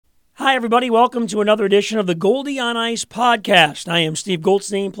Hi, everybody. Welcome to another edition of the Goldie on Ice podcast. I am Steve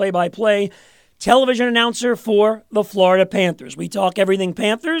Goldstein, play-by-play television announcer for the Florida Panthers. We talk everything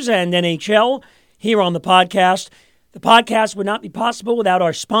Panthers and NHL here on the podcast. The podcast would not be possible without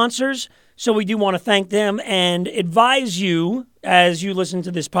our sponsors, so we do want to thank them and advise you, as you listen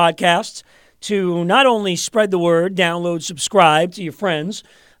to this podcast, to not only spread the word, download, subscribe to your friends,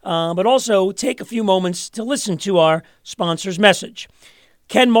 but also take a few moments to listen to our sponsor's message.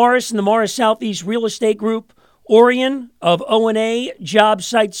 Ken Morris and the Morris Southeast Real Estate Group, Orion of O&A Job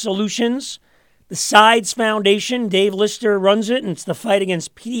Site Solutions, the Sides Foundation, Dave Lister runs it, and it's the fight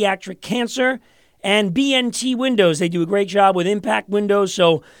against pediatric cancer, and BNT Windows. They do a great job with impact windows,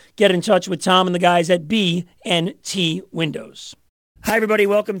 so get in touch with Tom and the guys at BNT Windows. Hi, everybody.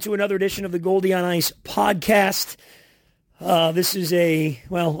 Welcome to another edition of the Goldie on Ice podcast. This is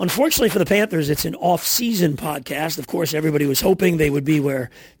unfortunately for the Panthers, it's an off-season podcast. Of course, everybody was hoping they would be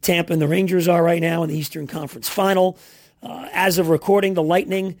where Tampa and the Rangers are right now in the Eastern Conference Final. As of recording, the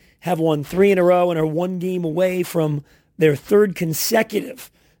Lightning have won 3 in a row and are one game away from their third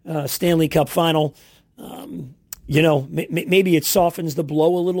consecutive Stanley Cup Final. Maybe it softens the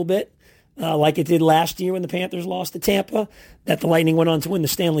blow a little bit, like it did last year when the Panthers lost to Tampa, that the Lightning went on to win the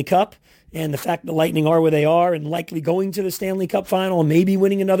Stanley Cup. And the fact the Lightning are where they are and likely going to the Stanley Cup Final and maybe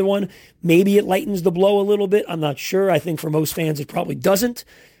winning another one, maybe it lightens the blow a little bit. I'm not sure. I think for most fans it probably doesn't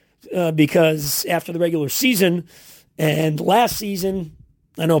because after the regular season and last season,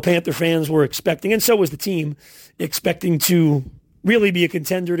 I know Panther fans were expecting, and so was the team, expecting to really be a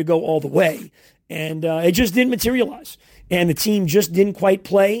contender to go all the way. And it just didn't materialize. And the team just didn't quite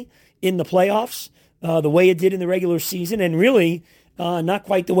play in the playoffs the way it did in the regular season, and really not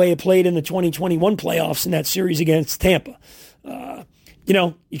quite the way it played in the 2021 playoffs in that series against Tampa.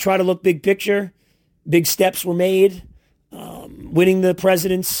 You try to look big picture. Big steps were made. Winning the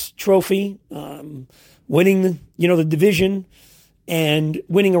President's Trophy, winning the division, and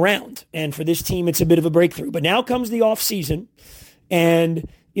winning around. And for this team, it's a bit of a breakthrough. But now comes the off season, and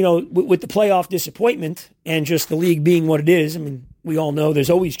with the playoff disappointment and just the league being what it is. I mean, we all know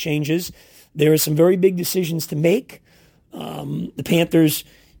there's always changes. There are some very big decisions to make. The Panthers,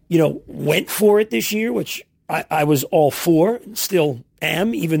 went for it this year, which I was all for and still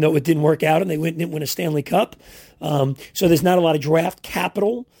am, even though it didn't work out and they didn't win a Stanley Cup. So there's not a lot of draft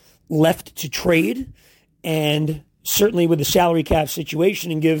capital left to trade. And certainly with the salary cap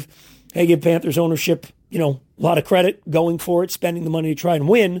situation and give Panthers ownership, a lot of credit going for it, spending the money to try and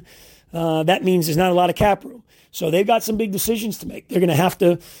win. That means there's not a lot of cap room. So they've got some big decisions to make. They're going to have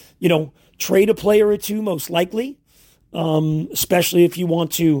to, trade a player or two most likely. Especially if you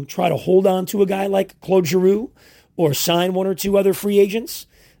want to try to hold on to a guy like Claude Giroux or sign one or two other free agents.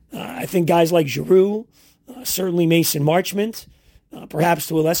 I think guys like Giroux, certainly Mason Marchment, perhaps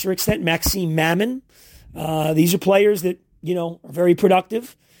to a lesser extent Maxime Mammon. These are players that, are very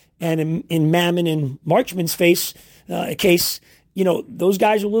productive. And in Mammon and Marchment's case, those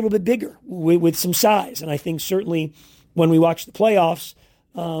guys are a little bit bigger with some size. And I think certainly when we watch the playoffs,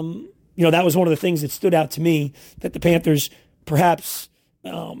 that was one of the things that stood out to me, that the Panthers perhaps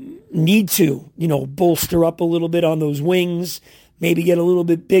need to, bolster up a little bit on those wings, maybe get a little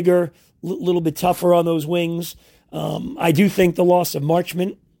bit bigger, a little bit tougher on those wings. I do think the loss of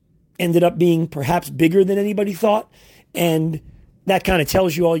Marchment ended up being perhaps bigger than anybody thought, and that kind of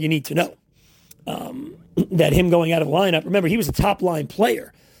tells you all you need to know. That him going out of the lineup, remember, he was a top-line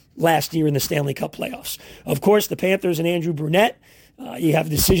player last year in the Stanley Cup playoffs. Of course, the Panthers and Andrew Brunette, you have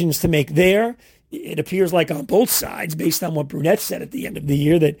decisions to make there. It appears like on both sides, based on what Brunette said at the end of the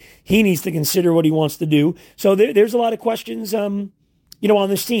year, that he needs to consider what he wants to do. So there's a lot of questions, on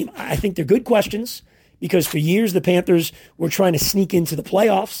this team. I think they're good questions because for years the Panthers were trying to sneak into the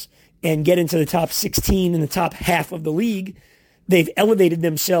playoffs and get into the top 16 in the top half of the league. They've elevated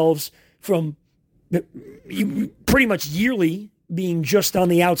themselves from pretty much yearly being just on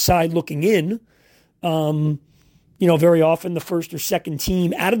the outside looking in. Very often the first or second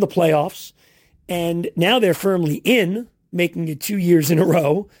team out of the playoffs. And now they're firmly in, making it 2 years in a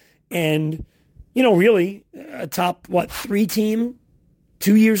row. And, really a top, 3 team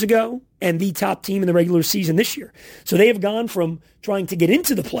 2 years ago and the top team in the regular season this year. So they have gone from trying to get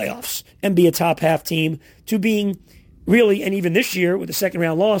into the playoffs and be a top half team to being really, and even this year with the second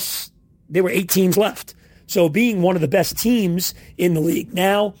round loss, there were 8 teams left. So being one of the best teams in the league.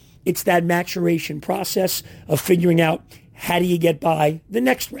 Now it's that maturation process of figuring out how do you get by the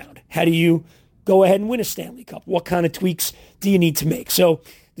next round? How do you go ahead and win a Stanley Cup? What kind of tweaks do you need to make? So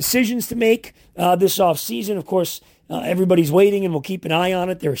decisions to make this offseason. Of course, everybody's waiting and we'll keep an eye on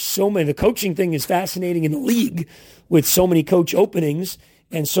it. There are so many. The coaching thing is fascinating in the league with so many coach openings.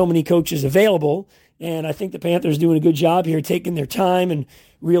 and so many coaches available. And I think the Panthers doing a good job here, taking their time and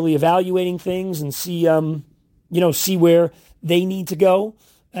really evaluating things and see where they need to go.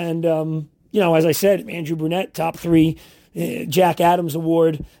 And, as I said, Andrew Brunette, top 3 Jack Adams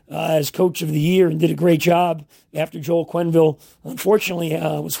Award as Coach of the Year, and did a great job after Joel Quenneville, unfortunately,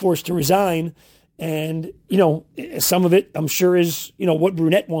 was forced to resign. And, some of it, I'm sure, is, what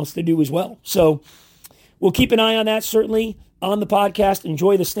Brunette wants to do as well. So we'll keep an eye on that, certainly, on the podcast.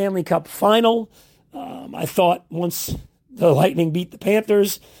 Enjoy the Stanley Cup final. I thought once the Lightning beat the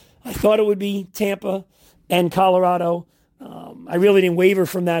Panthers, I thought it would be Tampa and Colorado. I really didn't waver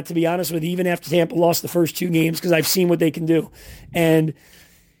from that, to be honest with you, even after Tampa lost the first 2 games, because I've seen what they can do. And,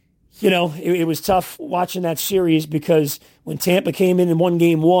 it was tough watching that series, because when Tampa came in and won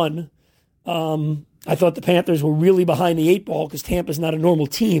game 1, I thought the Panthers were really behind the 8 ball, because Tampa's not a normal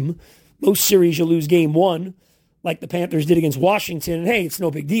team. Most series you lose game 1, like the Panthers did against Washington, and hey, it's no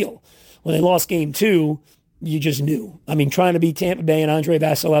big deal. When they lost game 2, you just knew. I mean, trying to beat Tampa Bay and Andrei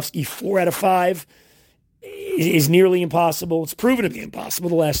Vasilevsky 4 out of 5 is nearly impossible. It's proven to be impossible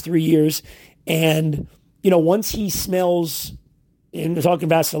the last 3 years. And, once he smells, and we're talking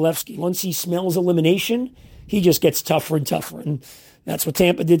Vasilevsky, once he smells elimination, he just gets tougher and tougher. And that's what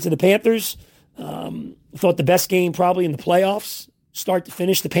Tampa did to the Panthers. I thought the best game probably in the playoffs, start to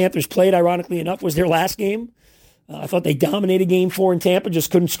finish, the Panthers played, ironically enough, was their last game. I thought they dominated game 4 in Tampa,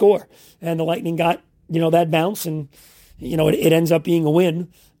 just couldn't score. And the Lightning got, that bounce, and, it ends up being a win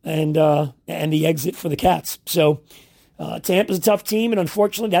and the exit for the Cats. So Tampa's a tough team, and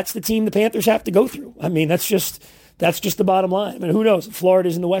unfortunately, that's the team the Panthers have to go through. I mean, that's just the bottom line. I mean, who knows?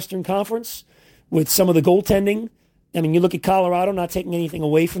 Florida's in the Western Conference with some of the goaltending. I mean, you look at Colorado, not taking anything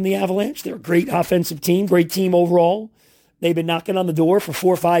away from the Avalanche. They're a great offensive team, great team overall. They've been knocking on the door for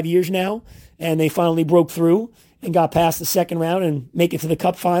 4 or 5 years now, and they finally broke through and got past the second round and make it to the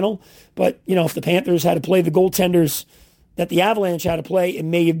Cup final. But, if the Panthers had to play the goaltenders that the Avalanche had to play, it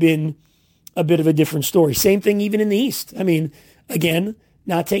may have been a bit of a different story. Same thing even in the East. I mean, again,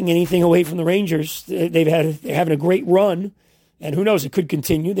 not taking anything away from the Rangers. They're having a great run, and who knows, it could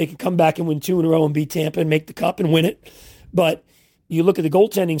continue. They could come back and win 2 in a row and beat Tampa and make the Cup and win it. But you look at the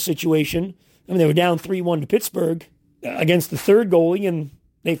goaltending situation. I mean, they were down 3-1 to Pittsburgh against the third goalie, and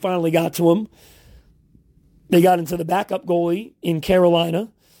they finally got to him. They got into the backup goalie in Carolina,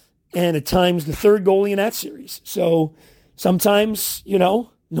 and at times the third goalie in that series. So sometimes, no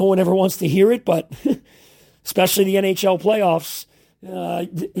one ever wants to hear it, but especially the NHL playoffs,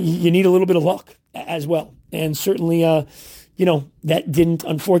 you need a little bit of luck as well. And certainly, that didn't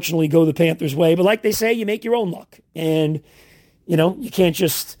unfortunately go the Panthers' way. But like they say, you make your own luck. And, you can't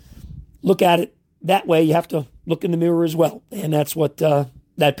just look at it that way. You have to look in the mirror as well. And that's what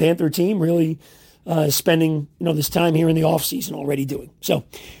that Panther team really is spending, this time here in the offseason already doing. So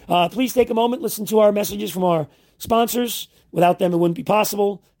please take a moment, listen to our messages from our sponsors. Without them, it wouldn't be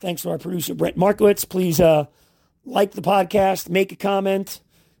possible. Thanks to our producer, Brett Markowitz. Please like the podcast, make a comment,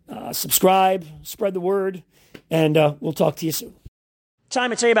 subscribe, spread the word, and we'll talk to you soon.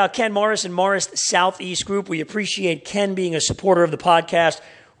 Time to tell you about Ken Morris and Morris Southeast Group. We appreciate Ken being a supporter of the podcast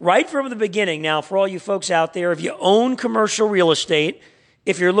right from the beginning. Now, for all you folks out there, if you own commercial real estate,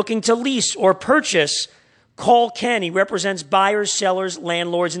 if you're looking to lease or purchase, call Ken. He represents buyers, sellers,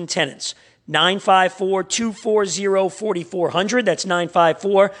 landlords, and tenants. 954-240-4400. That's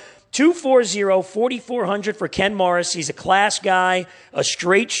 954-240-4400 for Ken Morris. He's a class guy, a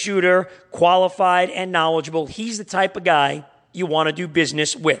straight shooter, qualified and knowledgeable. He's the type of guy you want to do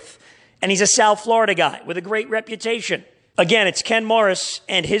business with. And he's a South Florida guy with a great reputation. Again, it's Ken Morris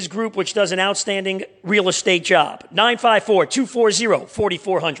and his group, which does an outstanding real estate job.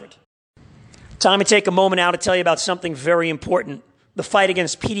 954-240-4400. Time to take a moment now to tell you about something very important, the fight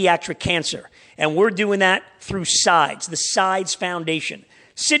against pediatric cancer. And we're doing that through SIDES, the SIDES Foundation.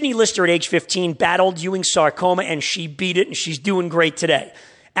 Sydney Lister at age 15 battled Ewing sarcoma, and she beat it, and she's doing great today.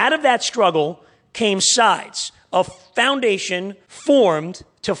 Out of that struggle came SIDES, a foundation formed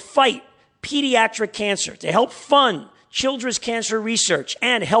to fight pediatric cancer, to help fund children's cancer research,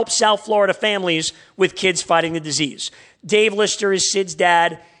 and help South Florida families with kids fighting the disease. Dave Lister is Sid's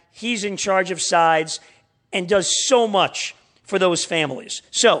dad. He's in charge of SIDES and does so much for those families.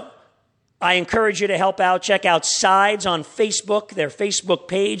 So I encourage you to help out. Check out SIDES on Facebook, their Facebook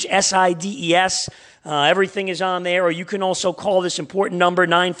page, SIDES. Everything is on there. Or you can also call this important number,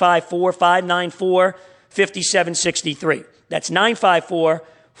 954-594-5763. That's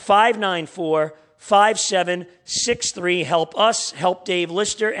 954-594-5763. Help us, help Dave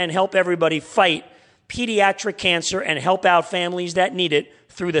Lister, and help everybody fight pediatric cancer and help out families that need it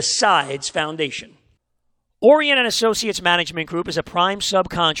through the SIDES Foundation. Orient and Associates Management Group is a prime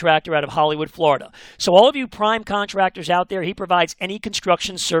subcontractor out of Hollywood, Florida. So all of you prime contractors out there, he provides any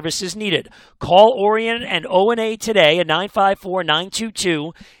construction services needed. Call Orient and O&A today at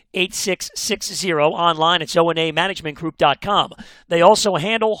 954-922-8660. Online, it's onamanagementgroup.com. They also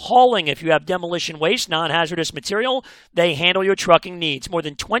handle hauling if you have demolition waste, non-hazardous material. They handle your trucking needs. More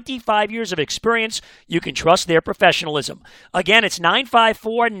than 25 years of experience. You can trust their professionalism. Again, it's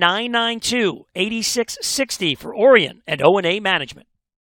 954-992-8660 for Orient and O&A Management.